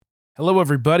Hello,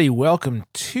 everybody. Welcome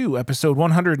to episode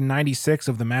 196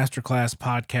 of the Masterclass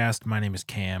podcast. My name is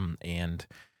Cam, and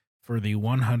for the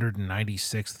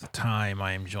 196th time,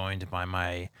 I am joined by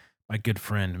my good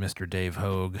friend, Mr. Dave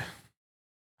Hogue.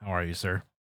 How are you, sir?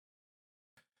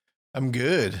 I'm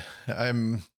good.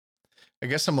 I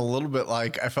guess I'm a little bit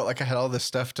like, I felt like I had all this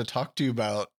stuff to talk to you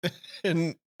about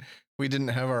and we didn't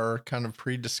have our kind of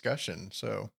pre-discussion.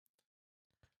 So,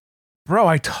 Bro,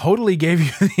 I totally gave you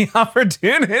the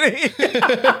opportunity.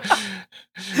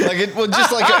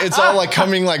 it's all like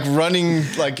coming, like running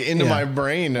like into my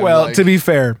brain. Well, like, to be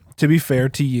fair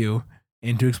to you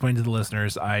and to explain to the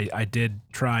listeners, I did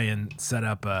try and set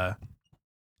up a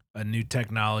new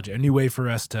technology, a new way for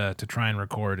us to try and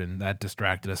record, and that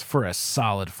distracted us for a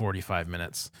solid 45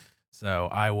 minutes. So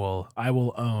I will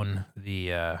own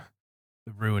the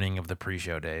ruining of the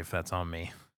pre-show, Dave. That's on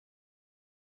me.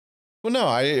 well, no,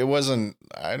 I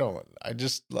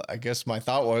guess my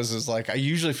thought is like, I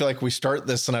usually feel like we start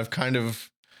this and I've kind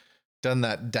of done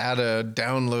that data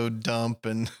download dump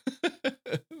and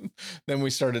then we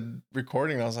started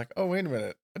recording. I was like, oh, wait a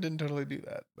minute. I didn't totally do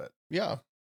that, but yeah.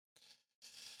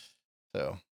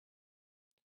 So,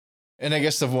 and I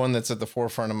guess the one that's at the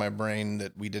forefront of my brain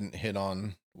that we didn't hit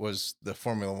on was the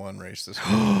Formula One race this week.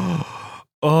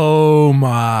 Oh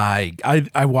my.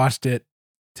 I watched it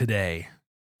today,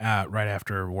 right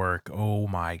after work. Oh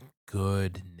my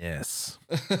goodness.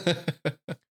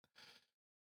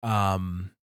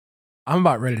 I'm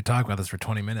about ready to talk about this for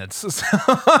 20 minutes.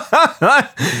 Well,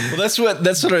 that's what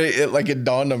it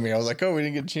dawned on me. I was like, oh, we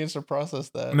didn't get a chance to process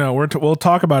that. No, we'll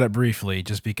talk about it briefly,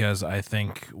 just because I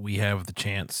think we have the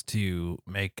chance to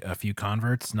make a few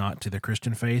converts, not to the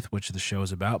Christian faith, which the show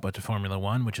is about, but to Formula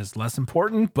One, which is less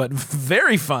important, but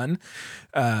very fun.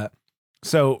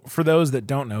 So for those that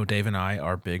don't know, Dave and I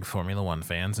are big Formula One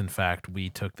fans. In fact,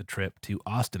 we took the trip to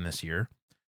Austin this year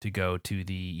to go to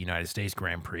the United States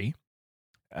Grand Prix.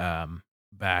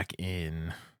 Back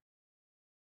in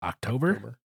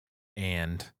October.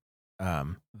 And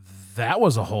that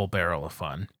was a whole barrel of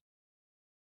fun.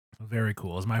 Very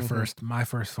cool. It was my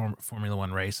first Formula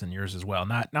One race, and yours as well.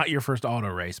 Not your first auto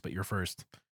race, but your first.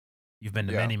 You've been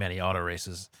to many auto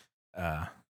races,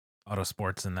 auto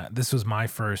sports, and that this was my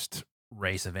first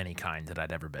race of any kind that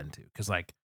I'd ever been to. Because I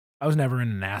was never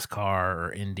in NASCAR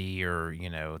or Indy or,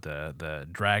 the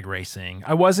drag racing.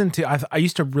 I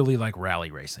used to really like rally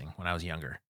racing when I was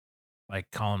younger. Like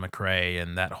Colin McRae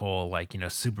and that whole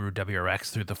Subaru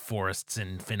WRX through the forests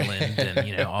in Finland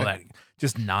and, all that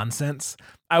just nonsense.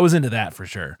 I was into that for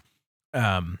sure.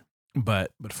 But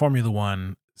Formula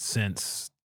One since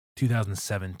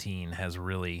 2017 has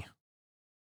really,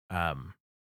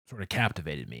 sort of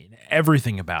captivated me.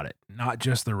 Everything about it, not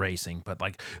just the racing, but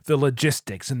like the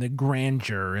logistics and the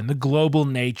grandeur and the global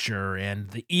nature and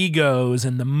the egos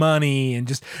and the money and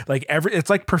just like it's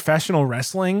like professional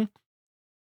wrestling,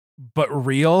 but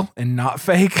real and not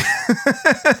fake.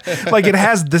 Like it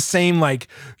has the same like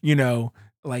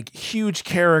huge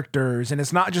characters, and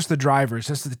it's not just the drivers,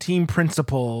 it's the team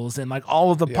principals and like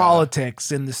all of the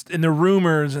politics and the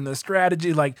rumors and the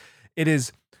strategy. Like it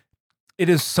is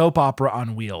soap opera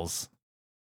on wheels.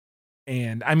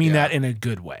 And I mean that in a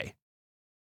good way.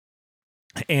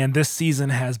 And this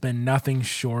season has been nothing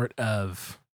short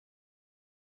of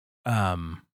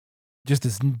just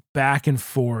this back and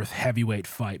forth heavyweight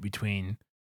fight between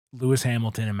Lewis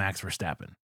Hamilton and Max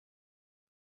Verstappen.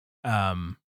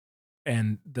 And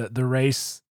the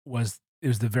race was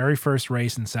the very first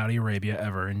race in Saudi Arabia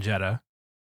ever, in Jeddah.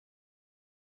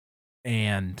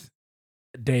 And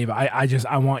Dave, I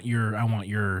want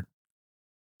your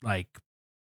like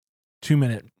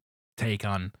 2-minute take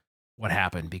on what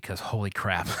happened, because holy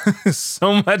crap,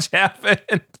 so much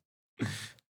happened.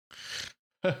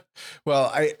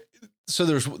 Well, so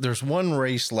there's one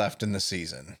race left in the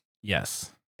season.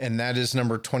 Yes. And that is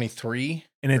number 23.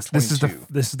 And this is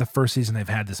the first season they've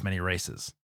had this many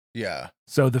races. Yeah.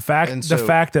 So the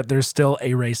fact that there's still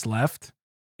a race left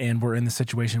and we're in the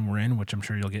situation we're in, which I'm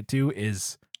sure you'll get to,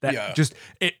 is that just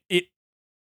it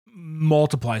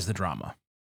multiplies the drama.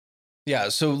 Yeah,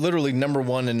 so literally number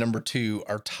 1 and number 2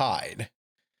 are tied.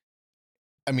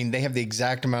 I mean, they have the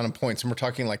exact amount of points, and we're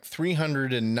talking like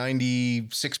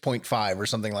 396.5 or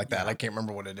something like that. I can't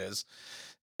remember what it is.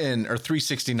 Or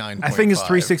 369. I think it's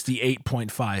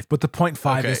 368.5, but the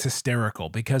 0.5 is hysterical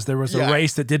because there was a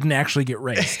race that didn't actually get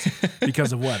raced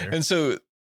because of weather. And so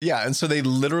they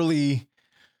literally,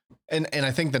 and I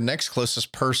think the next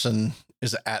closest person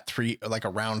is at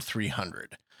around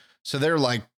 300. So they're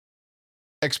like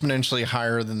exponentially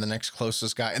higher than the next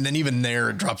closest guy. And then even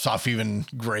there, it drops off even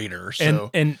greater.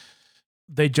 So, and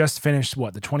they just finished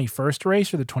the 21st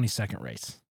race or the 22nd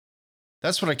race?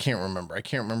 That's what I can't remember. I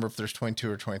can't remember if there's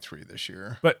 22 or 23 this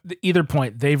year. But either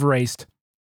point, they've raced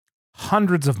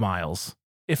hundreds of miles,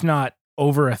 if not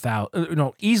over 1,000,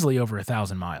 no, easily over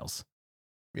 1,000 miles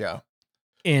Yeah.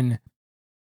 in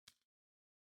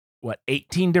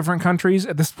 18 different countries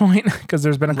at this point? Because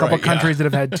there's been a couple countries that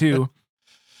have had 2.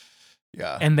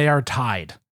 Yeah. And they are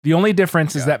tied. The only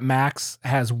difference is that Max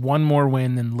has one more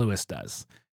win than Lewis does.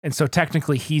 And so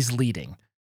technically he's leading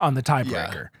on the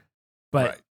tiebreaker.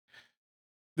 But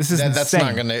this is that's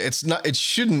not gonna, it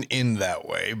shouldn't end that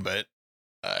way, but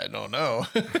I don't know.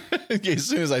 As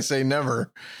soon as I say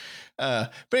never.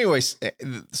 But anyways,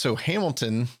 so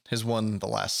Hamilton has won the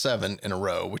last 7 in a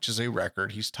row, which is a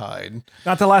record. He's tied.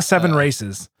 Not the last 7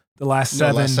 races, the last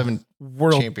 7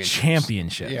 world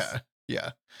championships. Yeah.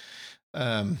 Yeah.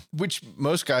 Which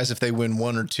most guys, if they win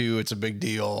 1 or 2, it's a big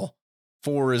deal.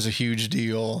 4 is a huge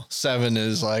deal. 7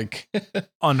 is like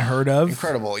unheard of.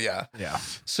 Incredible. Yeah. Yeah.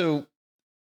 So,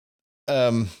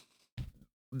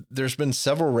 there's been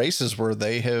several races where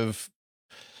they have,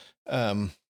 well,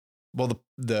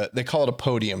 they call it a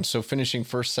podium. So finishing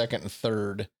first, second, and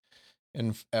third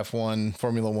in F1,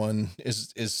 Formula One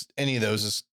is any of those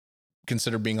is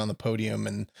considered being on the podium.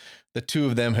 And the 2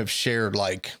 of them have shared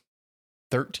like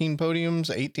 13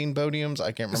 podiums, 18 podiums.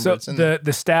 I can't remember. So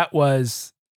the stat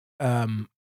was,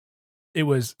 it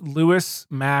was Lewis,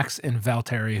 Max, and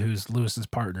Valtteri, who's Lewis's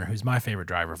partner, who's my favorite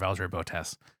driver, Valtteri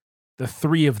Bottas. The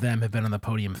 3 of them have been on the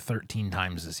podium 13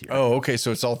 times this year. Oh, okay.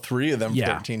 So it's all 3 of them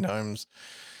 13 times.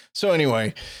 So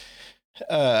anyway,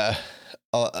 the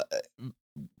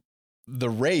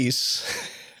race,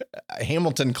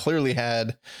 Hamilton clearly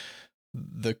had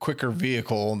the quicker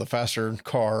vehicle, the faster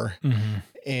car,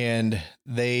 and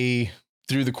they,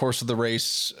 through the course of the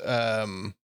race,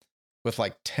 with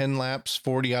like 10 laps,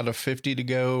 40 out of 50 to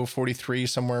go, 43,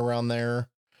 somewhere around there,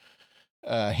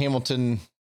 Hamilton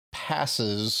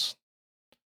passes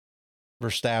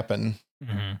Verstappen,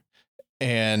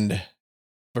 and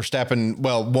Verstappen,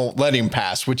 won't let him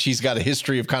pass, which he's got a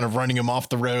history of kind of running him off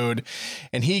the road.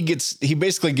 And he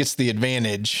basically gets the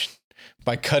advantage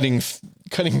by cutting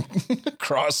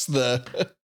across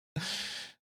the,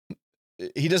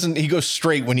 he goes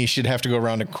straight when he should have to go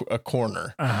around a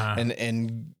corner,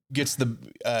 and gets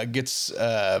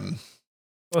well,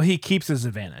 he keeps his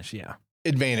advantage. Yeah.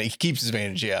 He keeps his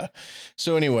advantage. Yeah.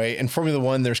 So anyway, in Formula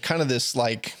One, there's kind of this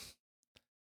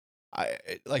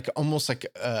almost like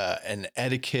an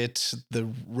etiquette, the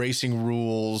racing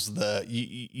rules,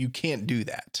 you can't do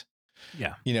that.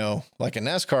 Yeah. Like in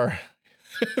NASCAR,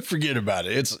 forget about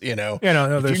it. It's, no,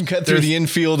 if you can cut through the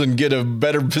infield and get a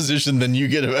better position, then you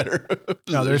get a better position.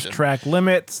 No, there's track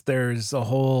limits. There's a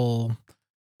whole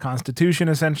constitution,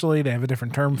 essentially. They have a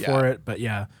different term for it, but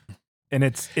yeah. And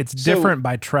it's different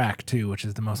by track too, which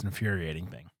is the most infuriating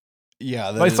thing.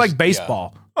 Yeah. It's like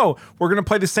baseball. Yeah. Oh, we're going to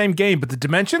play the same game, but the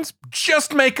dimensions,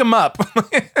 just make them up.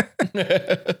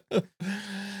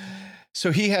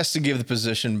 So he has to give the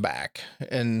position back,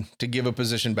 and to give a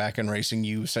position back in racing,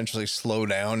 you essentially slow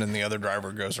down and the other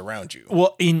driver goes around you.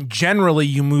 Well, generally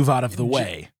you move out of the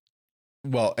way.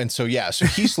 Well, and so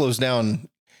he slows down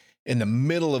in the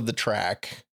middle of the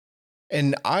track,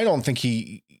 and I don't think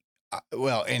he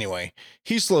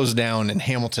slows down and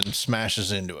Hamilton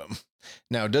smashes into him.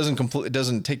 Now it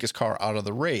doesn't take his car out of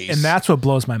the race. And that's what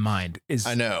blows my mind is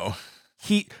I know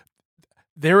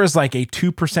there is like a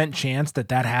 2% chance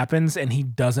that happens and he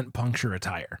doesn't puncture a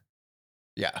tire.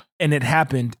 Yeah. And it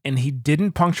happened, and he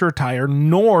didn't puncture a tire,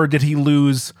 nor did he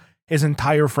lose his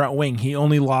entire front wing. He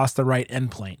only lost the right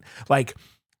end plate. Like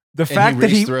the fact that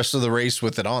the rest of the race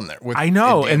with it on there. I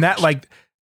know. And that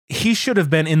he should have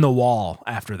been in the wall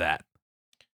after that.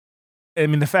 I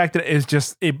mean, the fact that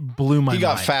it blew my mind. He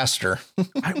got faster.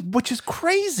 Which is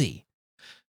crazy.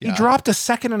 Yeah. He dropped 1.5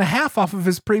 seconds off of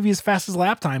his previous fastest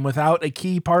lap time without a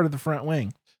key part of the front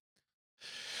wing.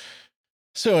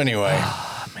 So anyway.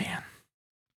 Oh, man.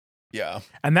 Yeah.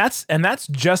 And that's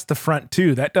just the front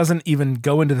two. That doesn't even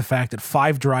go into the fact that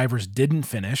 5 drivers didn't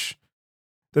finish,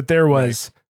 that there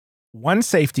was 1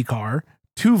 safety car,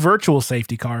 2 virtual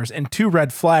safety cars, and 2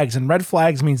 red flags. And red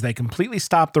flags means they completely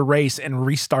stop the race and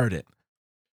restart it.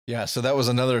 Yeah. So that was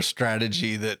another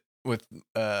strategy that with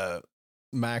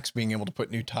Max being able to put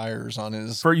new tires on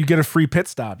his. You get a free pit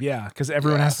stop. Yeah. Because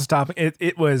everyone has to stop.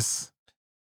 It was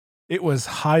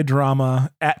high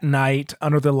drama at night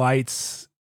under the lights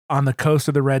on the coast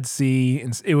of the Red Sea.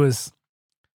 And it was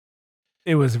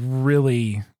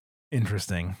really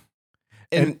interesting.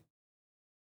 And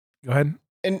go ahead.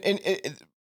 And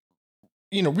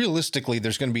realistically,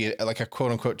 there's going to be like a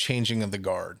quote unquote changing of the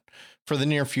guard. For the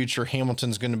near future,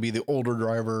 Hamilton's going to be the older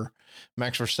driver.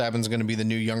 Max Verstappen's going to be the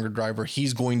new younger driver.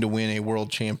 He's going to win a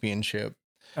world championship.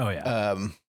 Oh, yeah.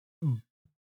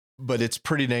 But it's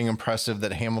pretty dang impressive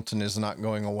that Hamilton is not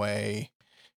going away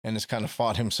and has kind of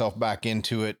fought himself back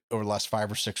into it over the last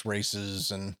 5 or 6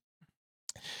 races. And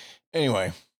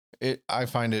anyway, I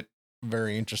find it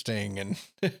very interesting, and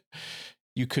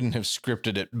you couldn't have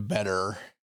scripted it better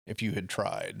if you had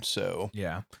tried. So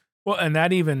yeah. Well, and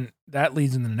that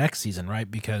leads into the next season, right?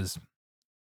 Because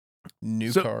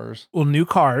new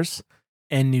cars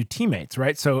and new teammates,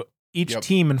 right? So each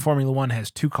team in Formula One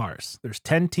has 2 cars. There's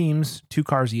 10 teams, 2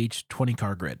 cars each, 20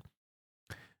 car grid.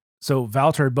 So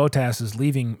Valtteri Bottas is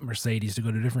leaving Mercedes to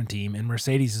go to a different team, and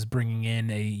Mercedes is bringing in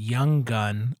a young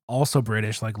gun, also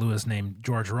British, like Lewis, named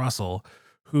George Russell,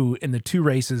 who in the 2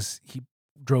 races he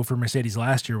drove for Mercedes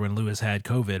last year when Lewis had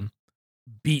COVID,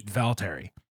 beat Valtteri.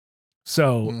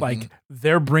 So like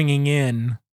they're bringing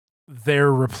in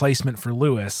their replacement for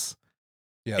Lewis.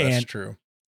 Yeah, that's true.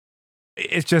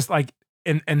 It's just like,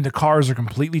 and the cars are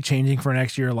completely changing for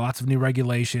next year. Lots of new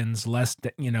regulations, less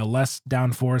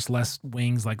downforce, less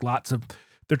wings, like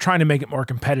they're trying to make it more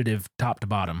competitive top to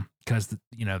bottom, because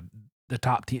the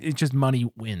top team, it's just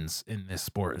money wins in this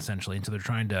sport essentially. And so they're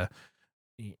trying to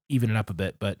even it up a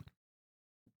bit, but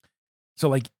so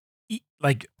like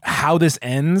how this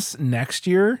ends next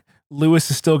year, Lewis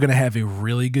is still going to have a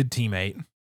really good teammate,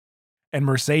 and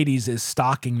Mercedes is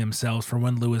stocking themselves for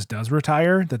when Lewis does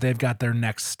retire, that they've got their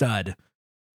next stud.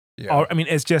 Yeah. I mean,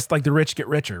 it's just like the rich get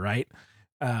richer, right?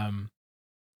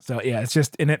 So yeah, it's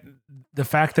just the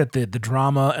fact that the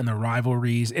drama and the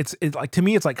rivalries, it's like, to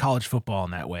me, it's like college football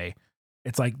in that way.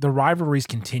 It's like the rivalries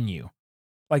continue.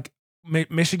 Like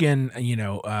Michigan,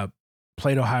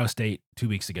 played Ohio State 2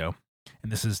 weeks ago,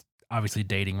 and this is obviously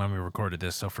dating when we recorded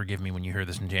this, so forgive me when you hear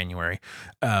this in January.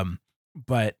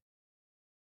 But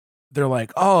they're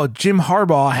like, oh, Jim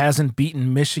Harbaugh hasn't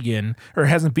beaten Michigan or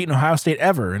hasn't beaten Ohio State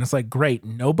ever. And it's like, great.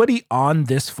 Nobody on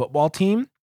this football team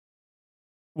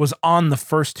was on the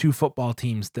first 2 football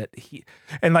teams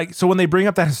so when they bring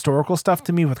up that historical stuff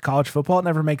to me with college football, it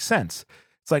never makes sense.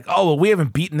 It's like, oh, well, we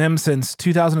haven't beaten them since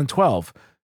 2012.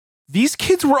 These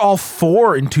kids were all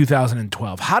 4 in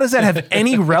 2012. How does that have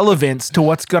any relevance to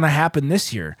what's going to happen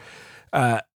this year?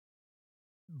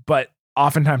 But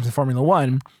oftentimes in Formula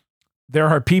One, there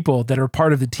are people that are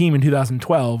part of the team in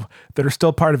 2012 that are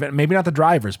still part of it. Maybe not the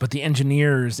drivers, but the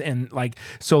engineers, and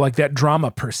that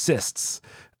drama persists.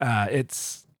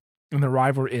 It's in the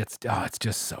rivalry. It's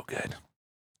just so good.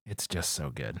 It's just so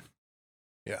good.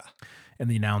 Yeah. And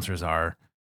the announcers are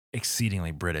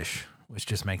exceedingly British, which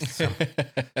just makes it so.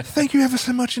 Thank you ever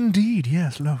so much indeed.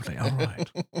 Yes, lovely. All right.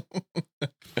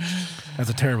 That's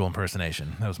a terrible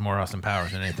impersonation. That was more Austin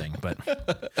Powers than anything, but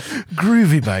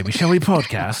groovy, baby. Shall we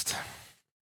podcast?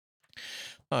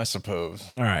 I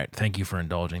suppose. All right. Thank you for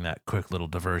indulging that quick little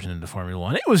diversion into Formula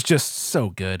One. It was just so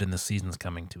good, and the season's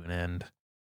coming to an end.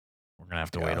 We're going to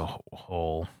have to wait a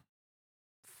whole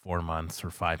 4 months or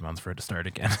 5 months for it to start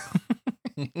again.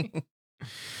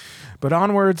 But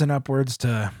onwards and upwards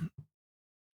to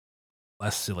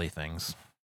less silly things.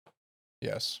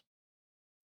 Yes.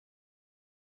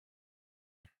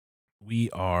 We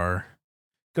are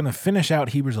going to finish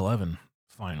out Hebrews 11,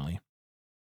 finally.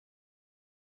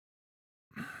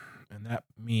 And that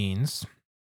means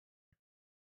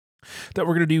that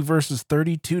we're going to do verses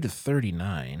 32 to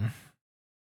 39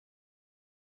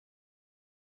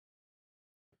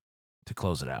 to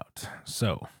close it out.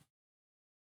 So,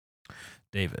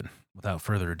 David, without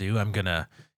further ado, I'm going to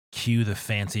cue the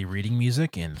fancy reading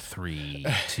music in 3,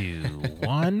 2,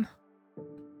 1.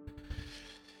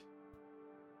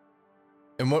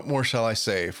 And what more shall I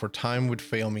say? For time would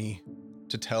fail me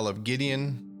to tell of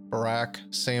Gideon, Barak,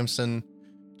 Samson,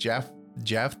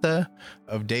 Jephthah,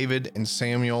 of David and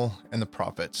Samuel and the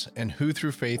prophets, and who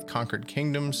through faith conquered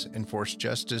kingdoms, enforced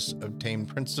justice, obtained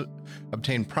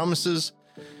promises,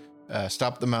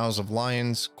 stopped the mouths of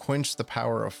lions, quenched the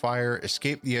power of fire,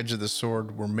 escaped the edge of the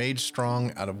sword, were made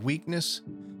strong out of weakness,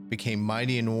 became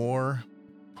mighty in war,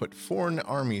 put foreign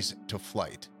armies to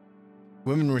flight.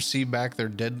 Women received back their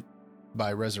dead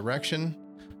by resurrection.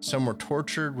 Some were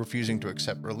tortured, refusing to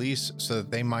accept release so that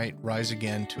they might rise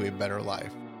again to a better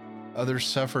life. Others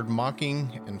suffered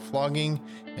mocking and flogging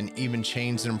and even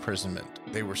chains and imprisonment.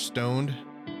 They were stoned,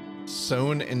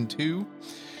 sewn in two.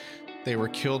 They were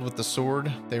killed with the sword.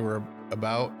 They were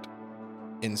about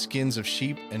in skins of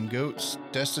sheep and goats,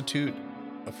 destitute,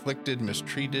 afflicted,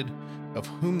 mistreated, of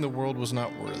whom the world was not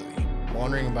worthy,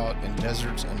 wandering about in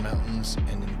deserts and mountains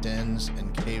and in dens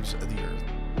and caves of the earth.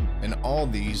 And all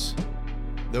these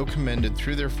though commended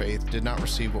through their faith, did not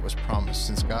receive what was promised,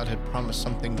 since God had promised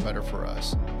something better for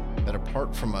us, that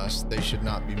apart from us, they should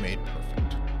not be made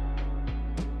perfect.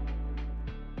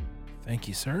 Thank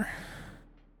you, sir.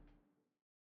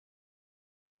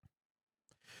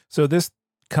 So this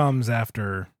comes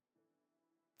after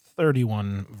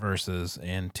 31 verses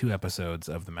and 2 episodes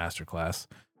of the masterclass,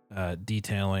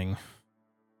 detailing,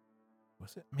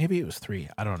 was it? Maybe it was 3.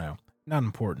 I don't know. Not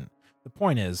important. The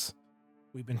point is,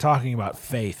 we've been talking about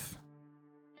faith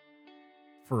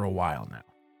for a while now.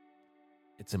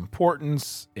 Its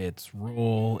importance, its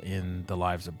role in the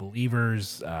lives of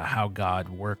believers, how God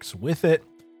works with it.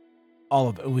 All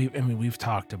of it. We've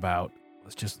talked about,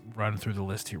 let's just run through the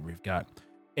list here. We've got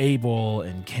Abel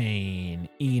and Cain,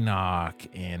 Enoch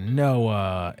and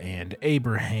Noah and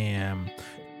Abraham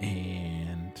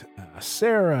and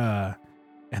Sarah.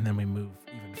 And then we move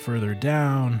even further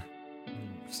down.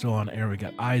 Still on air, we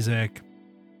got Isaac,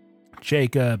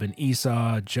 Jacob and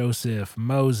Esau, Joseph,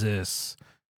 Moses.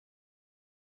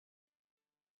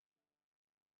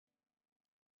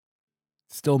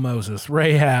 Still Moses,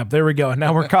 Rahab. There we go.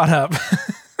 Now we're caught up.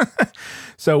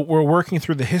 So we're working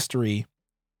through the history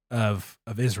of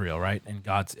Israel, right? And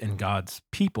God's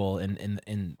people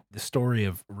in the story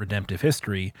of redemptive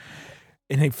history.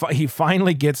 And he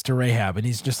finally gets to Rahab, and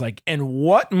he's just like, and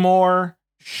what more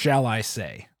shall I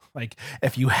say? Like,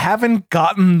 if you haven't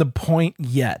gotten the point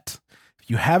yet, if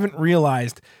you haven't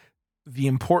realized the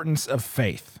importance of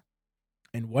faith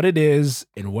and what it is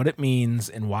and what it means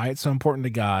and why it's so important to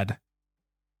God,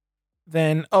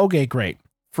 then okay, great.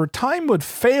 For time would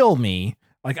fail me.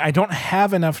 Like, I don't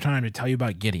have enough time to tell you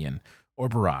about Gideon or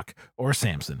Barak or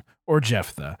Samson or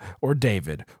Jephthah or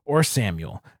David or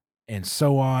Samuel and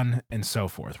so on and so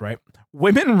forth, right?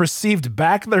 Women received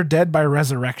back their dead by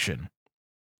resurrection.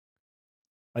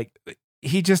 Like,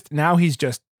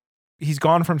 he's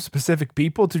gone from specific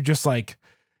people to just like,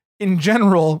 in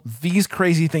general, these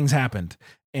crazy things happened.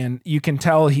 And you can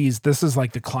tell this is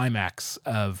like the climax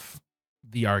of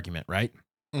the argument, right?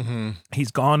 Mm-hmm.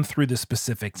 He's gone through the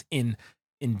specifics in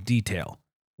detail,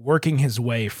 working his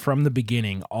way from the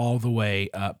beginning all the way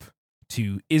up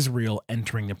to Israel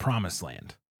entering the promised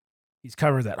land. He's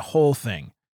covered that whole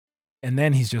thing. And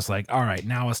then he's just like, all right,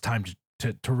 now it's time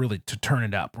to really turn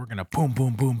it up. We're going to boom,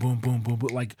 boom, boom, boom, boom, boom, boom.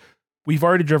 Like, we've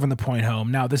already driven the point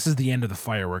home. Now this is the end of the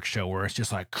fireworks show where it's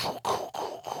just like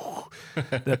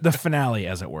the finale,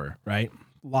 as it were, right?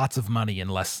 Lots of money in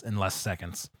less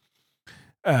seconds.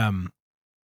 And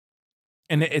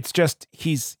it's just,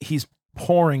 he's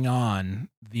pouring on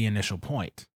the initial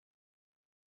point.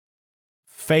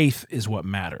 Faith is what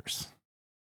matters.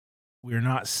 We're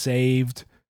not saved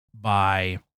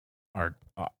by our,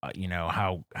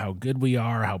 how good we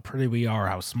are, how pretty we are,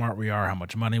 how smart we are, how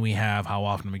much money we have, how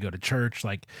often we go to church.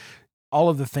 Like, all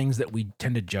of the things that we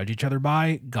tend to judge each other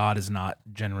by, God is not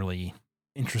generally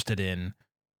interested in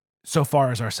so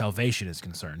far as our salvation is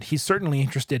concerned. He's certainly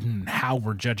interested in how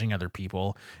we're judging other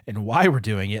people and why we're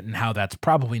doing it and how that's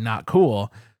probably not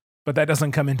cool, but that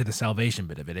doesn't come into the salvation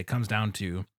bit of it. It comes down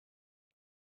to,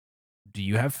 do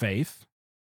you have faith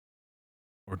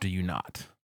or do you not?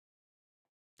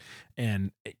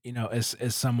 And,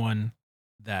 as someone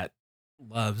that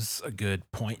loves a good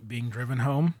point being driven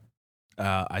home,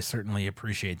 I certainly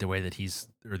appreciate the way that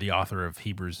the author of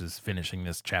Hebrews is finishing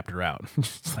this chapter out.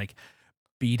 It's like,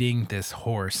 beating this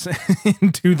horse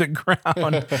into the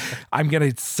ground. I'm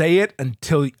going to say it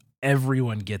until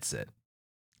everyone gets it.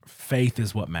 Faith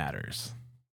is what matters.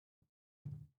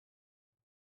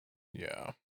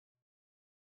 Yeah.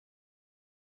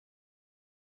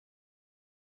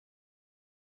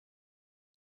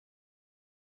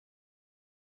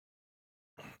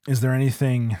 Is there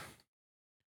anything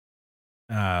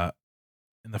in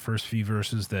the first few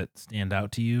verses that stand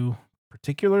out to you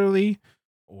particularly?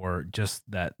 Or just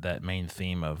that main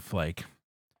theme of like,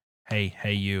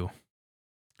 hey, you,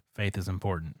 faith is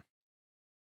important.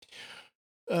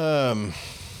 So,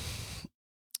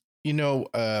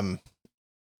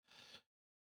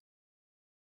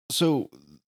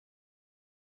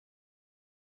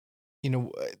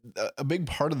 a big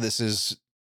part of this is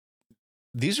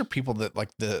these are people that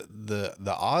like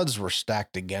the odds were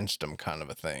stacked against them, kind of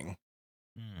a thing.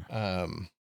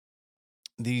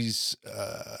 These,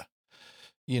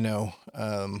 and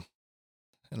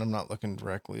I'm not looking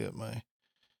directly at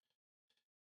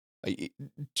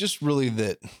just really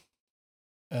that,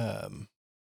 man,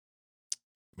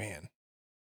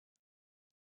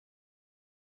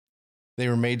 they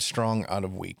were made strong out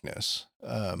of weakness.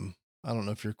 I don't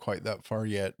know if you're quite that far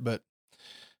yet, but,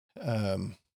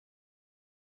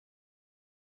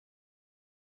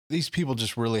 these people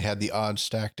just really had the odds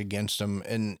stacked against them.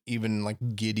 And even like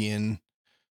Gideon,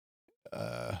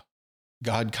 uh,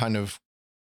 God kind of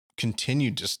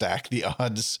continued to stack the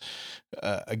odds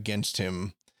against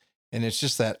him. And it's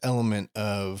just that element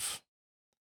of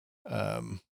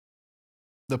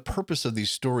the purpose of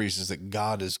these stories is that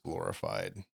God is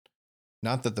glorified.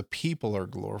 Not that the people are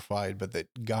glorified, but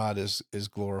that God is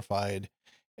glorified.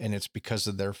 And it's because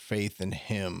of their faith in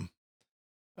him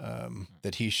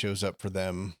that he shows up for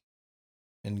them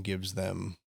and gives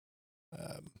them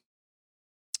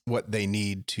what they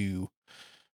need to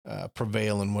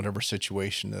prevail in whatever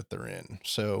situation that they're in.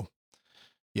 So,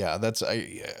 yeah,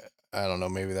 I don't know.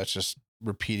 Maybe that's just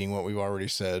repeating what we've already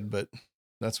said, but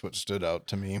that's what stood out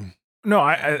to me. No,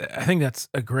 I think that's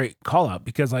a great call out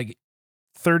because like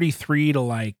 33 to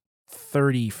like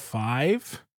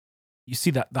 35, you see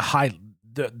that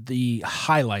the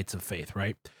highlights of faith,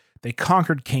 right? They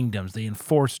conquered kingdoms, they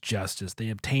enforced justice, they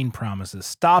obtained promises,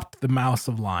 stopped the mouths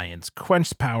of lions,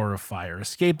 quenched power of fire,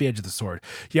 escaped the edge of the sword,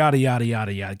 yada yada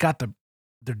yada yada. Got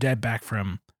their dead back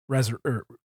from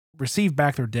received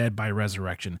back their dead by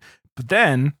resurrection. But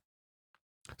then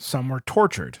some were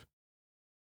tortured.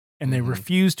 And they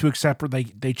refused to accept,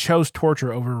 they chose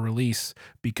torture over release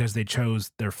because they chose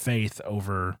their faith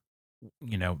over,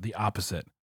 the opposite.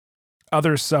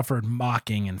 Others suffered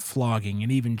mocking and flogging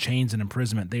and even chains and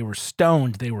imprisonment. They were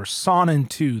stoned. They were sawn in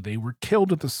two. They were killed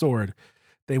with the sword.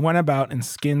 They went about in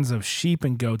skins of sheep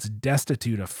and goats,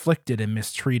 destitute, afflicted, and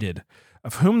mistreated,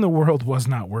 of whom the world was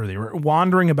not worthy. We're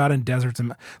wandering about in deserts.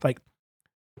 And like,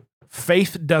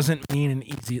 faith doesn't mean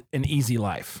an easy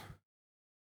life.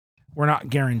 We're not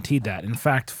guaranteed that. In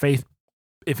fact, faith,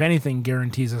 if anything,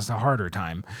 guarantees us a harder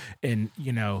time. And,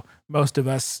 most of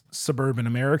us suburban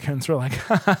Americans are like,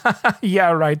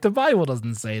 yeah, right. The Bible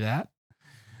doesn't say that.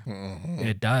 Mm-hmm.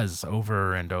 It does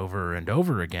over and over and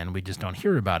over again. We just don't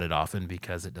hear about it often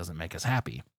because it doesn't make us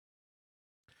happy.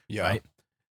 Yeah. Right.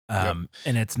 And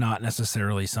it's not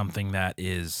necessarily something that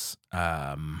is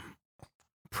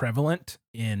prevalent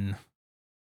in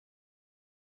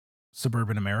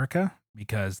suburban America,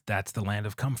 because that's the land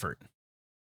of comfort.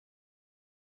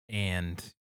 And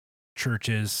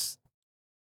churches,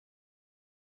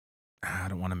 I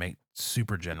don't want to make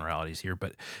super generalities here,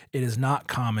 but it is not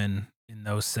common in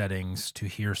those settings to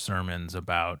hear sermons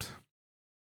about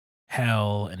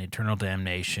hell and eternal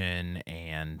damnation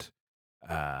and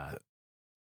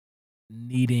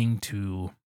needing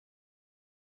to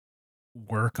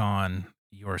work on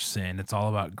your sin. It's all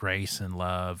about grace and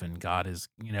love, and God is,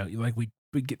 like we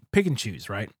get pick and choose,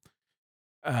 right?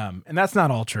 And that's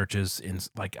not all churches. In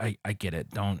like, I get it.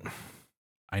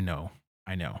 I know,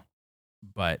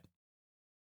 but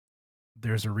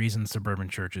there's a reason suburban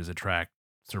churches attract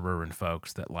suburban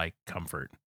folks that like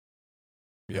comfort,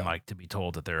 and like to be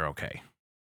told that they're okay,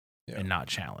 and not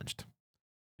challenged.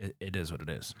 It is what it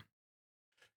is.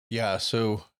 Yeah.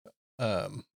 So,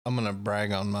 I'm gonna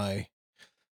brag on my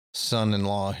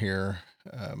son-in-law here.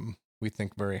 We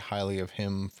think very highly of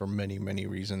him for many, many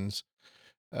reasons.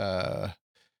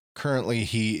 Currently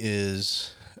he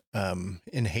is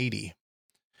in Haiti,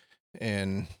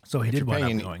 and so he did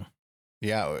wind up going.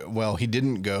 Yeah, well, he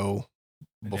didn't go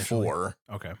before.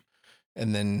 Okay,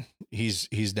 and then he's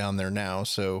down there now.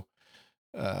 So,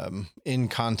 in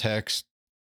context,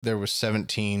 there was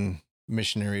 17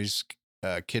 missionaries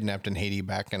kidnapped in Haiti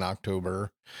back in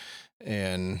October,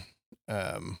 and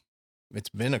it's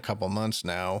been a couple months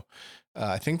now.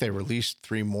 I think they released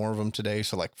 3 more of them today,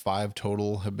 so like 5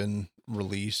 total have been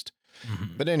released.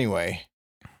 Mm-hmm. But anyway,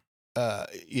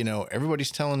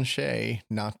 everybody's telling Shay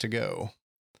not to go.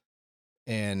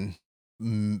 And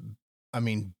I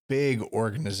mean, big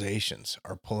organizations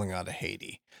are pulling out of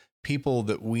Haiti. People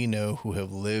that we know who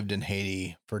have lived in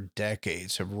Haiti for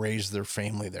decades, have raised their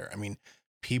family there. I mean,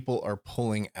 people are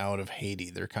pulling out of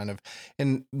Haiti. They're kind of,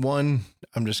 and one,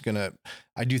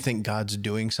 I do think God's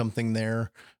doing something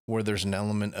there where there's an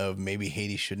element of maybe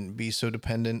Haiti shouldn't be so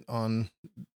dependent on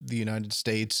the United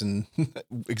States and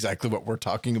exactly what we're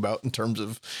talking about in terms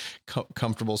of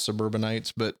comfortable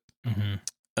suburbanites. But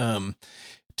to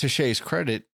Shay's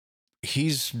credit,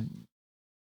 he's,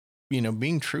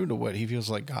 being true to what he feels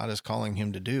like God is calling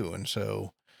him to do. And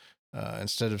so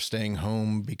instead of staying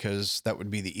home because that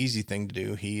would be the easy thing to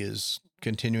do, he is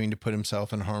continuing to put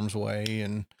himself in harm's way.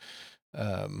 And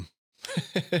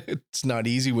It's not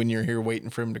easy when you're here waiting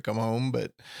for him to come home,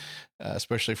 but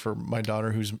especially for my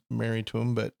daughter who's married to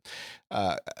him. But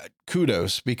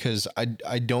kudos, because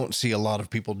I don't see a lot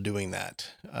of people doing that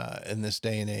in this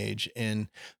day and age. And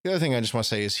the other thing I just want to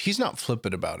say is he's not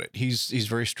flippant about it. He's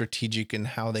very strategic in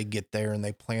how they get there, and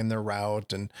they plan their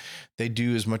route, and they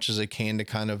do as much as they can to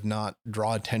kind of not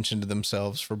draw attention to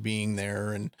themselves for being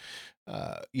there. And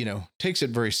takes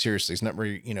it very seriously. It's not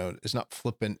very, it's not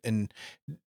flippant, and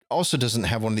also doesn't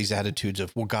have one of these attitudes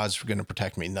of, well, God's going to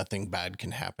protect me, nothing bad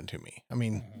can happen to me. I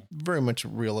mean, very much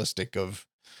realistic of,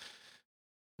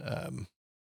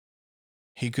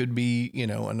 he could be,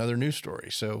 another news story.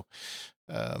 So,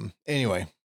 anyway,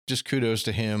 just kudos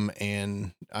to him.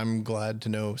 And I'm glad to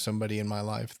know somebody in my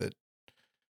life that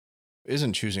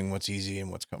isn't choosing what's easy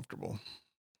and what's comfortable.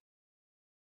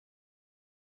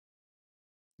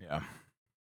 Yeah.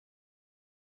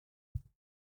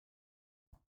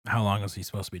 How long is he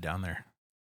supposed to be down there?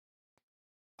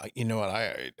 You know what?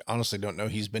 I honestly don't know.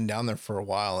 He's been down there for a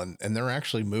while, and they're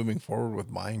actually moving forward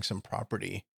with buying some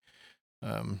property,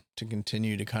 to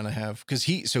continue to kind of have, because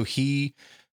he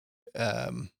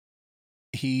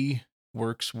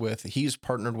works with, he's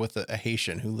partnered with a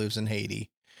Haitian who lives in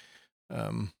Haiti.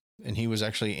 And he was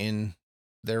actually in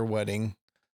their wedding,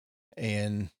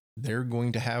 and they're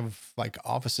going to have like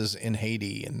offices in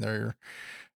Haiti, and they're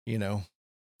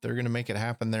going to make it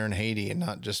happen there in Haiti and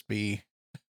not just be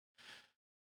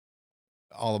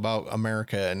all about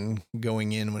America and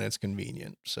going in when it's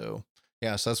convenient. So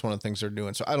yeah, so that's one of the things they're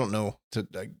doing. So I don't know,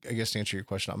 I guess to answer your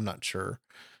question, I'm not sure.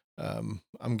 I'm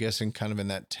guessing kind of in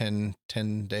that 10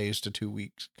 days to 2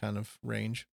 weeks kind of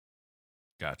range.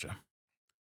 Gotcha.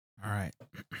 All right.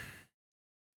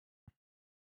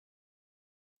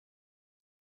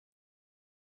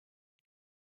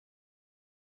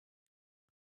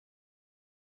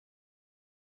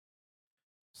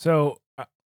 So I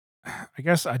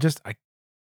guess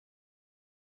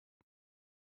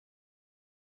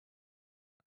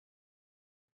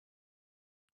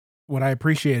what I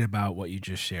appreciate about what you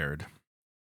just shared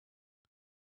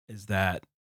is that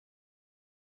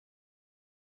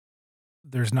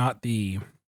there's not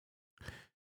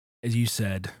as you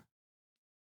said,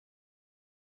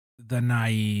 the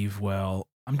naive, well,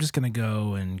 I'm just going to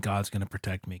go and God's going to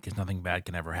protect me because nothing bad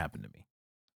can ever happen to me.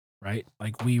 Right?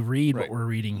 Like we read what we're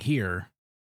reading here,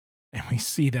 and we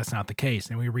see that's not the case.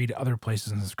 And we read other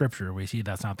places in the scripture, we see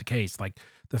that's not the case. Like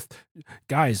the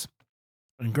guys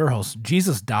and girls,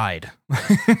 Jesus died.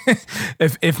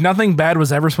 If nothing bad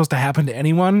was ever supposed to happen to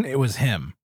anyone, it was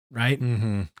him. Right.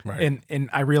 Mm-hmm. Right. And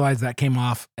I realize that came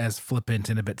off as flippant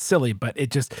and a bit silly, but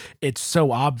it's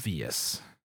so obvious.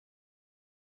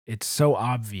 It's so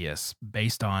obvious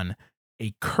based on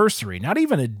a cursory, not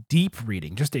even a deep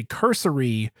reading, just a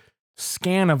cursory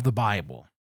scan of the Bible,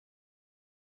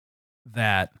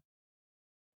 that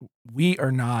we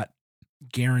are not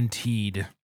guaranteed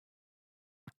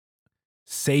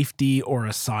safety or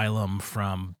asylum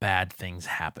from bad things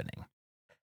happening.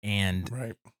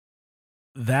 And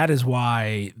that is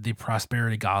why the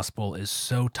prosperity gospel is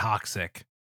so toxic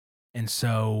and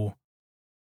so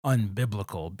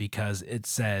unbiblical, because it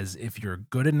says if you're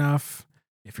good enough,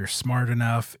 if you're smart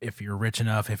enough, if you're rich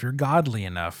enough, if you're godly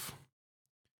enough,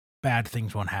 bad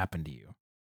things won't happen to you.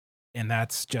 And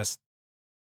that's just,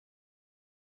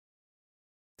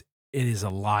 it is a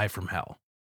lie from hell.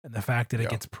 And the fact that it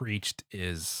gets preached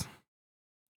is,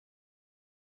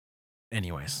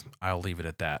 anyways, I'll leave it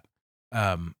at that.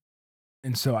 And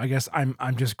so I guess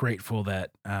I'm just grateful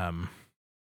that that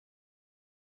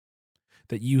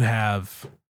you have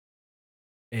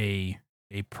a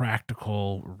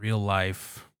practical, real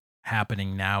life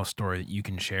happening now story that you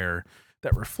can share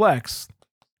that reflects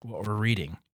what we're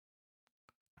reading.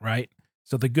 Right?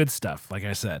 So the good stuff, like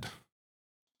I said,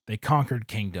 they conquered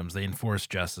kingdoms, they enforced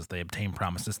justice, they obtained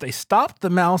promises, they stopped the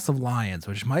mouths of lions,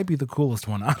 which might be the coolest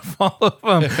one out of all of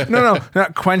them. No,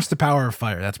 not quench the power of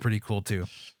fire. That's pretty cool too.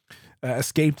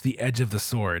 Escaped the edge of the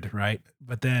sword, right?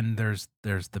 But then there's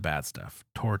the bad stuff.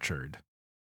 Tortured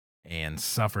and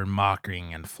suffered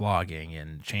mocking and flogging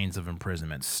and chains of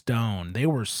imprisonment, stoned. They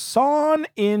were sawn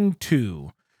in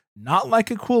two, not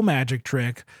like a cool magic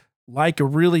trick, like a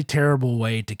really terrible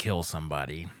way to kill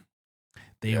somebody.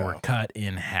 They were cut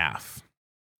in half,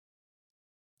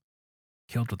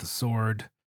 killed with a sword.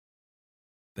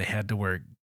 They had to wear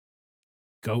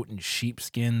goat and sheep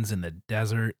skins in the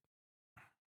desert.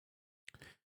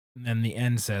 And then the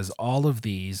end says, all of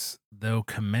these, though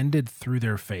commended through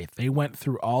their faith, they went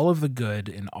through all of the good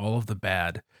and all of the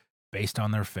bad based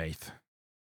on their faith.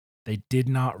 They did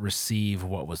not receive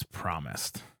what was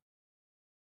promised.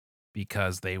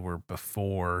 because they were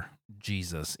before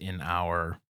Jesus in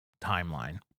our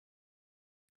timeline.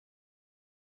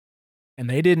 And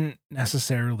they didn't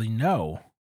necessarily know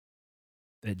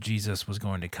that Jesus was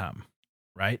going to come,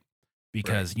 right?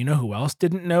 Because you know who else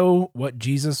didn't know what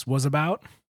Jesus was about?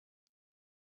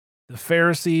 The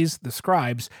Pharisees, the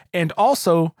scribes, and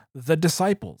also the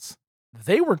disciples.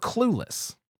 They were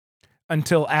clueless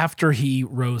until after he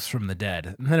rose from the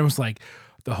dead. And then it was like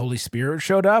the Holy Spirit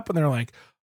showed up and they're like,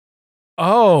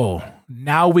 oh,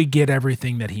 now we get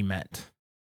everything that he meant.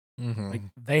 Like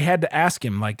they had to ask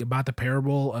him like about the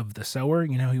parable of the sower.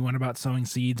 You know, he went about sowing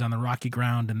seeds on the rocky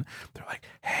ground, and they're like,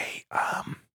 "Hey,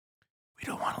 we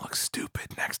don't want to look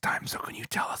stupid next time, so can you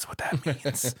tell us what that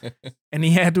means?" And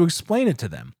he had to explain it to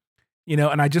them. You know,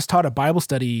 and I just taught a Bible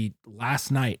study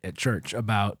last night at church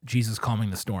about Jesus calming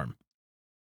the storm,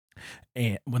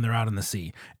 and when they're out on the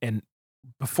sea. And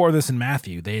before this in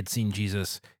Matthew, they had seen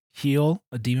Jesus heal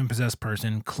a demon-possessed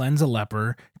person, cleanse a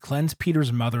leper, cleanse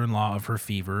Peter's mother-in-law of her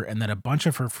fever, and then a bunch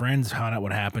of her friends found out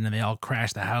what happened, and they all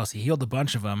crashed the house. He healed a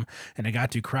bunch of them, and it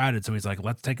got too crowded, so he's like,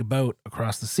 let's take a boat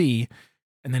across the sea.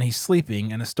 And then he's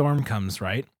sleeping, and a storm comes,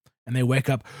 right? And they wake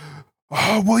up,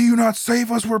 oh, will you not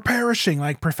save us? We're perishing.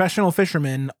 Like professional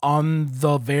fishermen on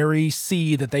the very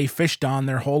sea that they fished on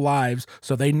their whole lives,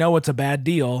 so they know it's a bad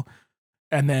deal.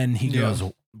 And then he goes,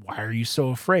 why are you so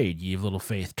afraid? Ye of little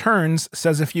faith. Turns,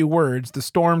 says a few words. The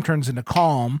storm turns into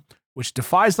calm, which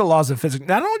defies the laws of physics.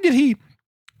 Not only did he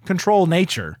control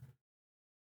nature,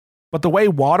 but the way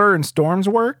water and storms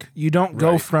work, you don't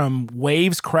go from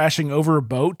waves crashing over a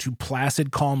boat to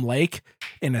placid, calm lake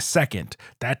in a second.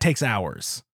 That takes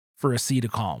hours for a sea to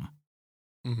calm.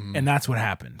 And that's what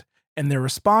happened. And their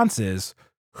response is,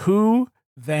 who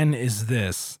then is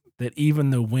this that even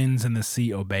the winds and the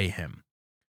sea obey him?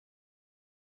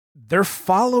 They're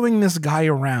following this guy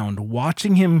around,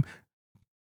 watching him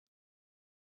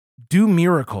do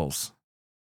miracles,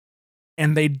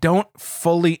 and they don't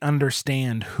fully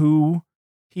understand who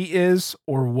he is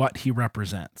or what he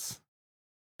represents.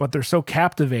 But they're so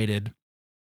captivated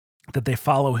that they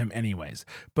follow him anyways.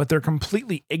 But they're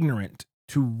completely ignorant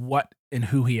to what and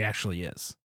who he actually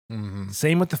is.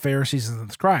 Same with the Pharisees and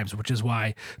the scribes, which is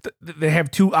why they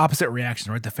have two opposite reactions,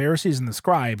 right? The Pharisees and the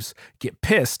scribes get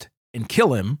pissed and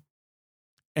kill him.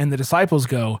 And the disciples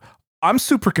go, I'm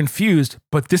super confused,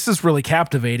 but this is really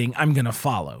captivating. I'm going to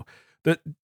follow. The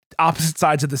opposite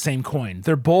sides of the same coin.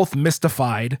 They're both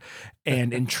mystified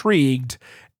and intrigued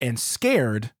and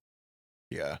scared.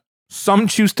 Yeah. Some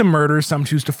choose to murder, some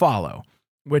choose to follow,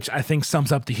 which I think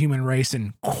sums up the human race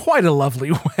in quite a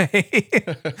lovely way.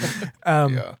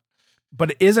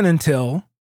 But it isn't until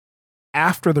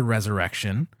after the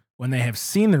resurrection, when they have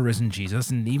seen the risen Jesus,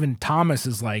 and even Thomas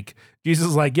is like, Jesus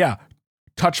is like, yeah,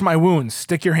 touch my wounds,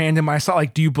 stick your hand in my side.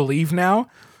 Like, do you believe now?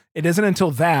 It isn't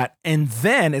until that. And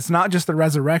then it's not just the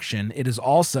resurrection. It is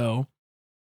also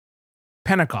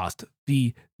Pentecost,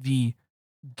 the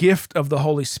gift of the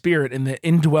Holy Spirit and the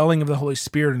indwelling of the Holy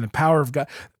Spirit and the power of God.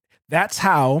 That's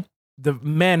how the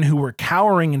men who were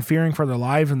cowering and fearing for their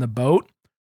lives in the boat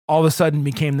all of a sudden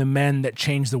became the men that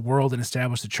changed the world and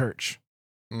established the church.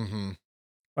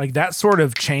 Like that sort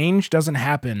of change doesn't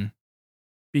happen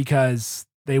because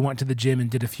they went to the gym and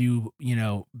did a few,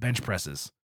 bench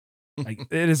presses. Like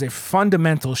it is a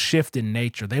fundamental shift in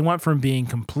nature. They went from being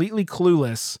completely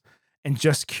clueless and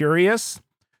just curious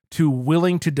to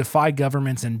willing to defy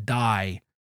governments and die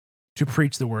to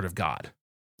preach the word of God.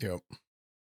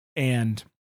 And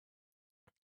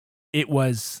it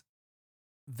was,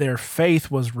 their faith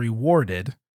was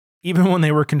rewarded even when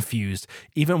they were confused,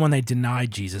 even when they denied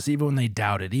Jesus, even when they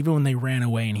doubted, even when they ran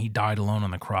away and he died alone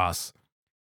on the cross.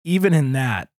 Even in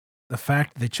that, the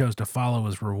fact that they chose to follow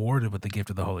is rewarded with the gift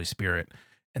of the Holy Spirit.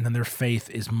 And then their faith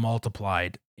is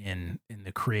multiplied in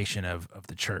the creation of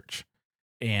the church.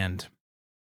 And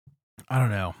I don't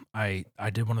know, I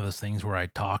did one of those things where I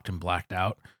talked and blacked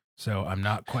out. So I'm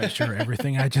not quite sure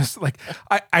everything.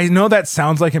 I know that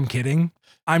sounds like I'm kidding.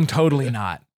 I'm totally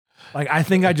not. Like, I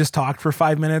think I just talked for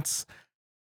 5 minutes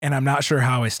and I'm not sure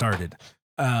how I started.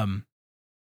 I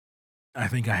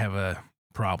think I have a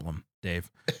problem, Dave.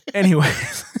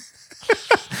 Anyways,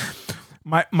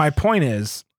 my point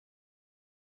is,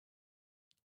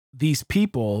 these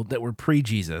people that were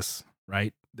pre-Jesus,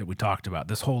 right, that we talked about,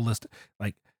 this whole list,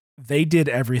 like, they did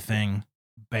everything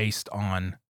based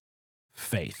on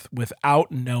faith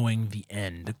without knowing the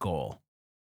end goal.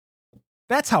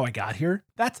 That's how I got here.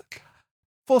 That's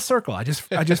full circle. I just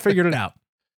figured it out.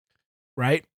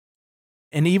 Right?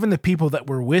 And even the people that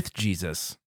were with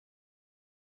Jesus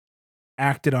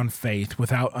acted on faith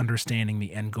without understanding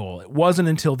the end goal. It wasn't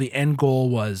until the end goal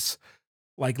was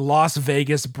like Las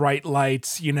Vegas bright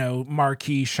lights,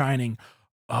 marquee shining.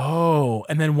 Oh,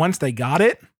 and then once they got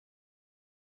it,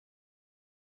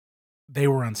 they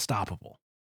were unstoppable.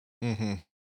 Mm-hmm.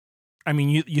 I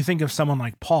mean, you think of someone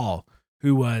like Paul,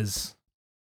 who was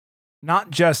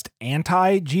not just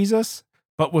anti-Jesus,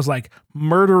 but was like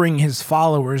murdering his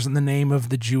followers in the name of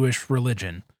the Jewish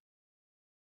religion.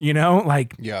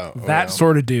 That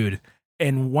sort of dude.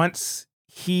 And once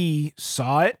he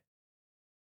saw it,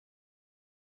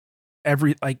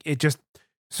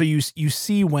 so you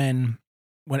see when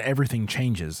everything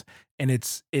changes, and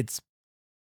it's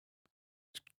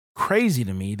crazy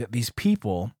to me that these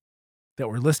people that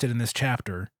were listed in this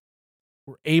chapter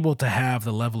were able to have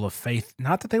the level of faith.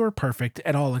 Not that they were perfect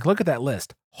at all. Like, look at that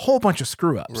list, whole bunch of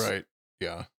screw ups, Right?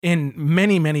 Yeah. In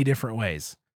many, many different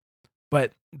ways,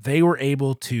 but they were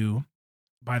able to,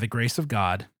 by the grace of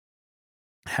God,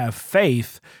 have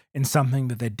faith in something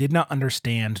that they did not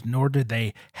understand, nor did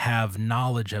they have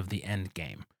knowledge of the end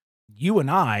game. You and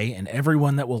I, and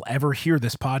everyone that will ever hear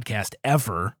this podcast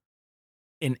ever,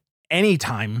 in any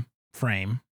time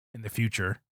frame in the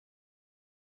future,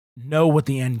 know what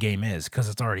the end game is because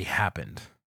it's already happened.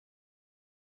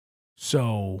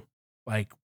 So,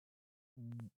 like,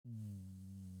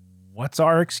 what's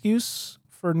our excuse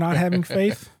for not having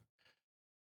faith?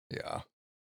 Yeah.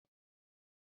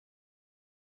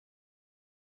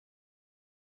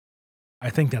 I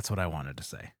think that's what I wanted to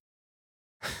say.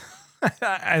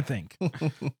 I think.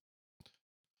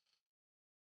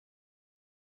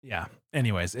 Yeah.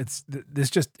 Anyways, it's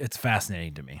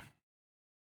fascinating to me.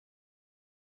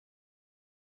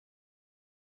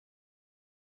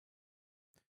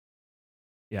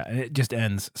 Yeah, and it just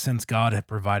ends, since God had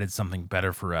provided something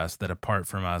better for us, that apart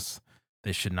from us,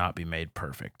 they should not be made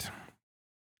perfect.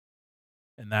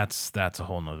 And that's a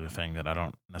whole nother thing that I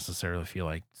don't necessarily feel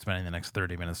like spending the next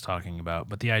 30 minutes talking about.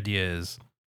 But the idea is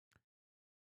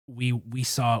we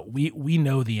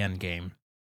know the end game.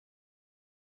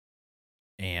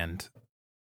 And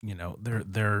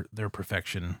their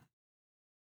perfection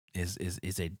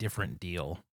is a different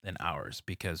deal than ours,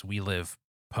 because we live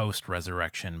post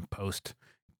resurrection, post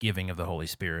giving of the Holy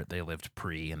Spirit. They lived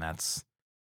pre, and that's,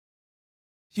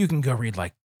 you can go read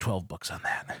like 12 books on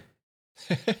that.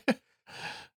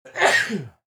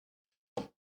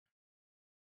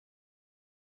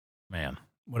 Man,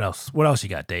 what else you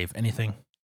got, Dave? Anything?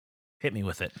 Hit me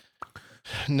with it.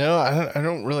 No, I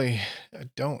really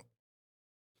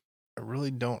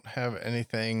don't have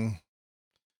anything.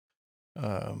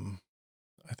 I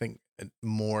think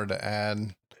more to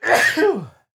add.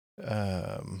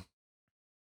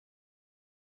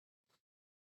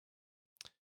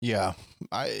 Yeah,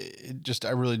 I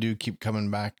really do keep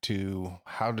coming back to,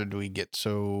 how did we get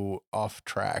so off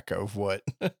track of what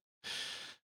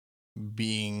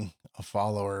being a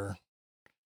follower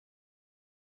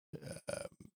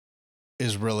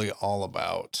is really all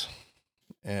about.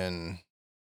 And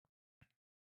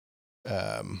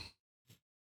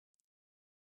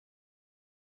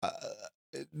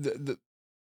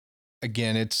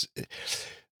again,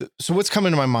 so what's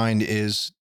coming to my mind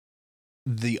is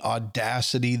the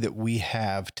audacity that we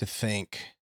have to think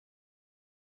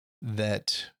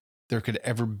that there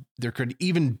could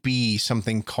even be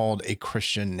something called a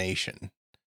Christian nation.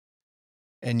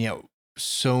 And yet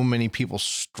so many people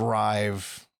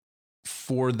strive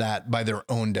for that by their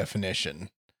own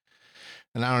definition.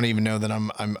 And I don't even know that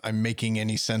I'm making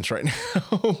any sense right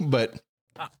now, but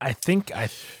I think I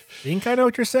know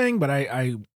what you're saying, but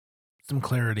some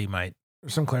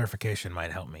clarification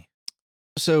might help me.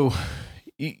 So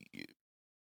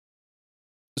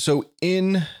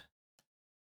in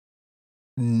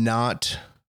not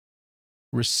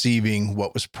receiving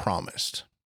what was promised,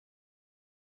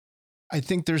 I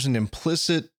think there's an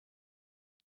implicit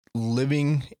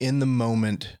living in the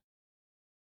moment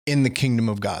in the kingdom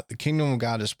of God. The kingdom of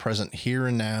God is present here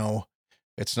and now.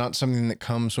 It's not something that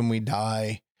comes when we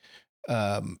die.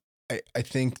 I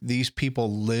think these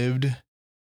people lived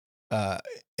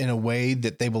in a way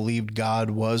that they believed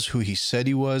God was who he said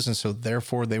he was. And so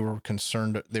therefore they were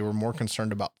more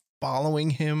concerned about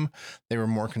following him. They were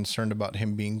more concerned about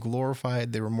him being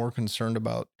glorified. They were more concerned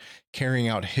about carrying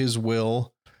out his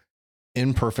will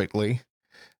imperfectly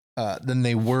than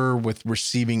they were with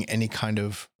receiving any kind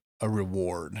of a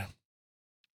reward,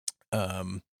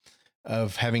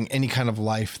 of having any kind of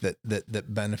life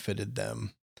that benefited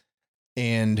them.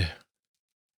 And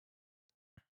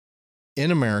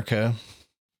in America,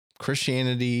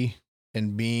 Christianity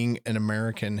and being an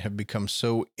American have become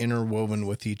so interwoven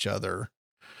with each other.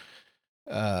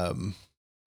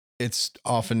 It's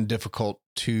often difficult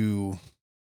to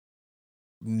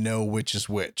know which is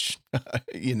which,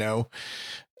 you know,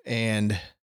 and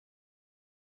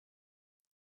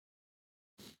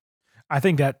I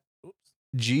think that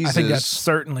Jesus.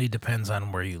 certainly depends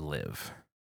on where you live.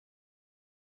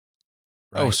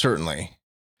 Oh, Right? certainly.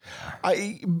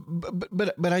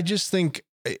 But I just think,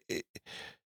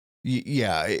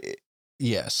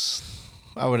 yes,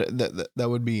 I would, that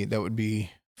would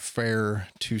be fair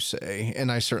to say.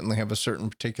 And I certainly have a certain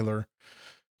particular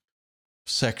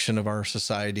section of our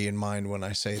society in mind when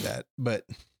I say that, but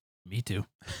Me too.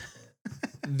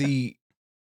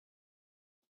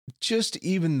 just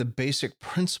even the basic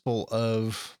principle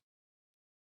of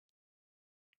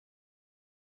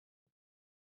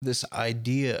this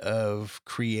idea of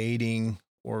creating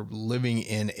or living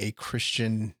in a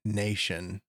Christian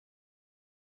nation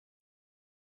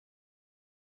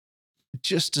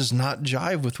just does not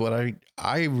jive with what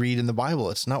I read in the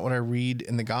Bible. It's not what I read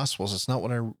in the Gospels. It's not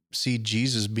what I see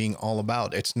Jesus being all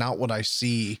about. It's not what I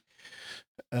see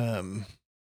from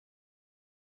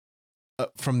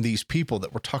these people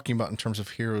that we're talking about in terms of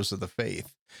heroes of the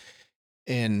faith.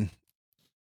 And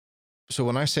so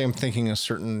when I say I'm thinking a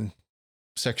certain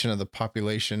section of the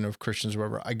population of Christians or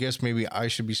whatever, I guess maybe I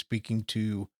should be speaking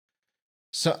to,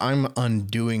 so I'm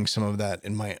undoing some of that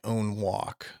in my own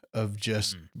walk of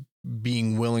just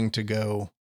being willing to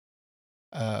go.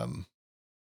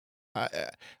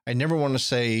 I never want to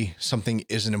say something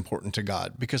isn't important to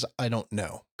God because I don't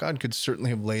know. God could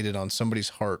certainly have laid it on somebody's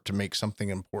heart to make something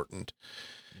important.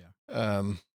 Yeah.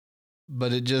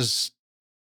 But it just,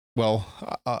 well,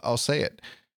 I'll say it.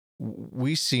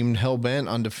 We seemed hell bent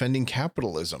on defending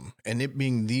capitalism and it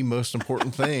being the most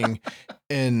important thing.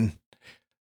 And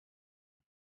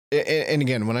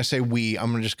again, when I say we,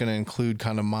 I'm just going to include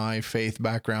kind of my faith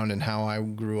background and how I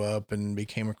grew up and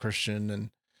became a Christian,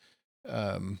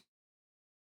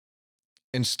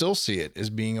 and still see it as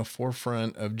being a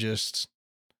forefront of just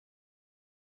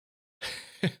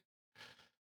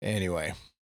anyway.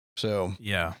 So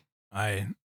yeah, I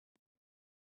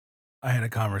had a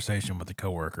conversation with a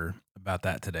coworker about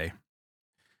that today.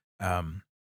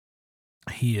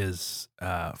 He is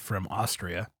from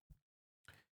Austria,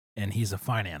 and he's a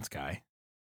finance guy.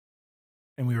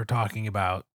 And we were talking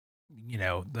about,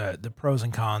 the pros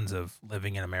and cons of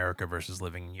living in America versus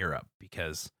living in Europe,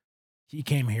 because he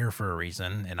came here for a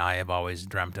reason, and I have always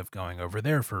dreamt of going over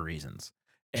there for reasons.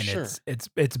 And Sure.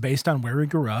 it's based on where we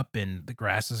grew up, and the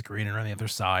grass is greener on the other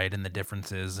side, and the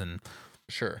differences, and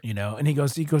sure. and he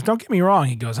goes, don't get me wrong.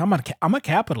 He goes, I'm a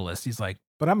capitalist. He's like,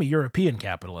 but I'm a European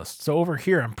capitalist. So over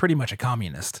here, I'm pretty much a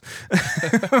communist.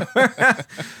 And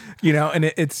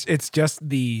it's just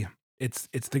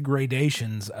it's the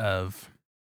gradations of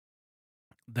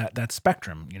that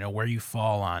spectrum, where you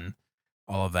fall on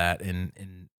all of that.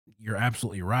 And you're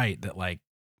absolutely right that, like,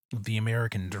 the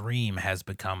American dream has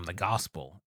become the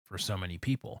gospel for so many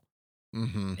people.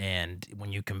 Mm-hmm. And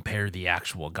when you compare the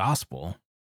actual gospel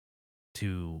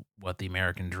to what the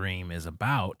American dream is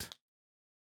about,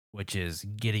 which is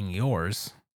getting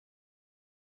yours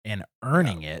and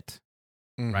earning it,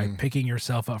 Mm-hmm. right? Picking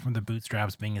yourself up from the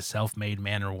bootstraps, being a self-made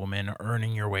man or woman,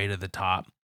 earning your way to the top.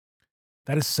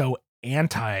 That is so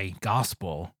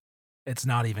anti-gospel. It's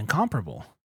not even comparable.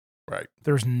 Right.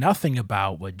 There's nothing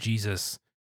about what Jesus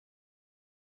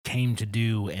came to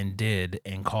do and did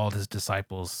and called his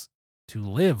disciples to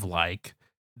live like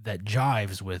that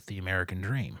jives with the American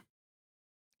dream.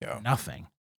 Yeah. Nothing.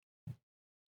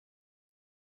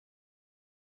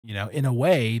 In a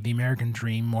way, the American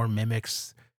dream more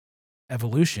mimics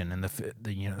evolution and the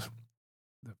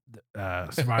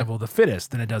survival of the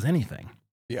fittest than it does anything.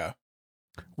 Yeah.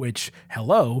 Which,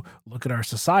 hello, look at our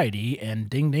society, and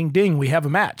ding, ding, ding, we have a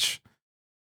match.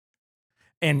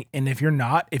 And if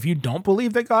you don't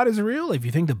believe that God is real, if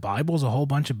you think the Bible is a whole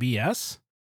bunch of BS,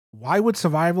 why would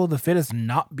survival of the fittest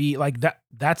not be like that?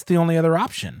 That's the only other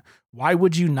option. Why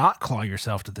would you not claw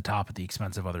yourself to the top at the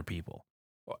expense of other people?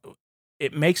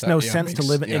 It makes no sense to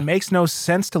live. It makes no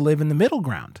sense to live in the middle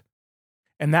ground.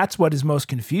 And that's what is most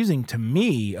confusing to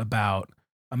me about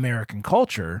American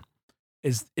culture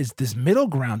is this middle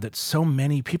ground that so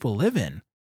many people live in.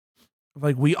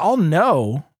 Like, we all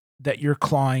know that you're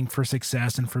clawing for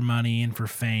success and for money and for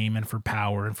fame and for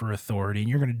power and for authority, and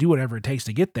you're going to do whatever it takes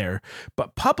to get there.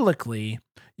 But publicly,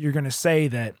 you're going to say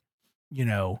that,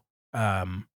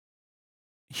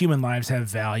 human lives have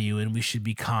value and we should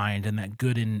be kind, and that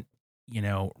good and,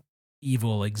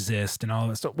 evil exist and all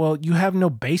that stuff. Well, you have no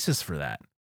basis for that.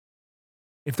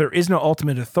 If there is no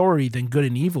ultimate authority, then good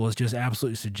and evil is just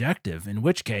absolutely subjective, in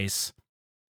which case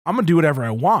I'm going to do whatever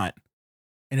I want.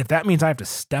 And if that means I have to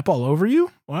step all over you,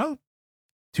 well,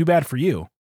 too bad for you.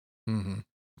 Mm-hmm.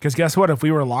 Because guess what? If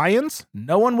we were lions,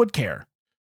 no one would care.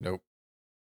 Nope.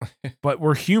 But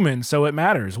we're human, so it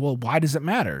matters. Well, why does it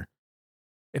matter?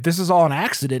 If this is all an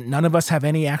accident, none of us have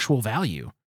any actual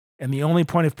value. And the only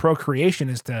point of procreation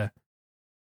is to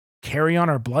carry on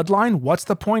our bloodline. What's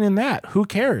the point in that? Who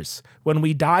cares? When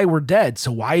we die, we're dead.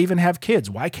 So why even have kids?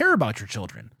 Why care about your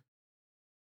children?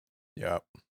 Yep.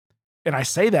 And I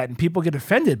say that and people get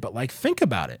offended, but like, think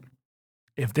about it.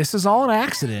 If this is all an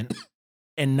accident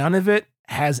and none of it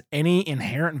has any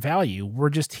inherent value, we're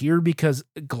just here because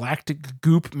galactic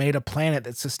goop made a planet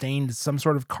that sustained some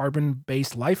sort of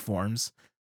carbon-based life forms.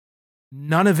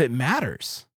 None of it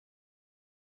matters.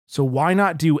 So why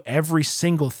not do every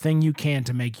single thing you can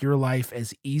to make your life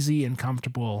as easy and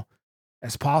comfortable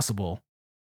as possible,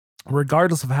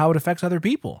 regardless of how it affects other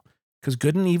people? Because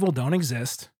good and evil don't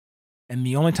exist, and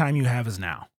the only time you have is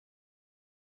now.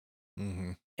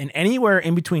 Mm-hmm. And anywhere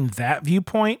in between that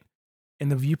viewpoint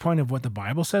and the viewpoint of what the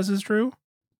Bible says is true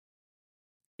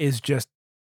is just,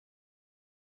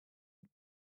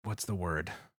 what's the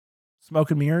word?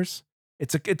 Smoke and mirrors.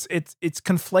 It's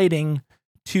conflating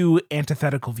two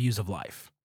antithetical views of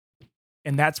life.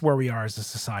 And that's where we are as a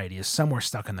society, is somewhere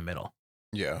stuck in the middle.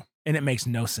 Yeah. And it makes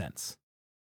no sense.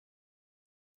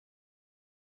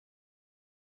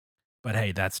 But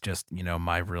hey, that's just,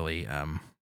 my really,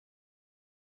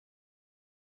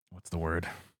 what's the word?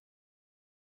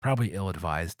 Probably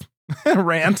ill-advised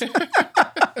rant.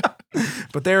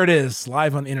 But there it is,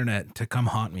 live on the internet to come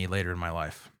haunt me later in my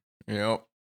life. Yep.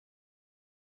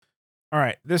 All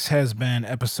right, this has been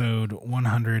episode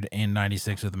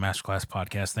 196 of the Masterclass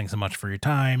Podcast. Thanks so much for your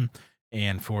time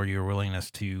and for your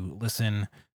willingness to listen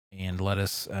and let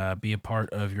us be a part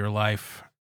of your life,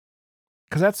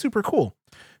 because that's super cool.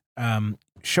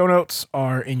 Show notes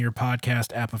are in your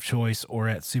podcast app of choice or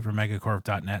at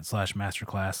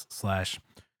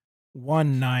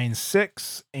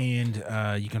supermegacorp.net/masterclass/196. And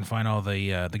you can find all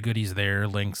the goodies there,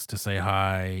 links to say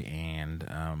hi,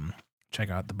 and check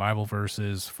out the Bible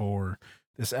verses for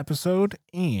this episode.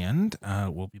 And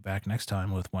we'll be back next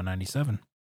time with 197.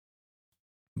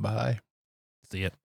 Bye. See ya.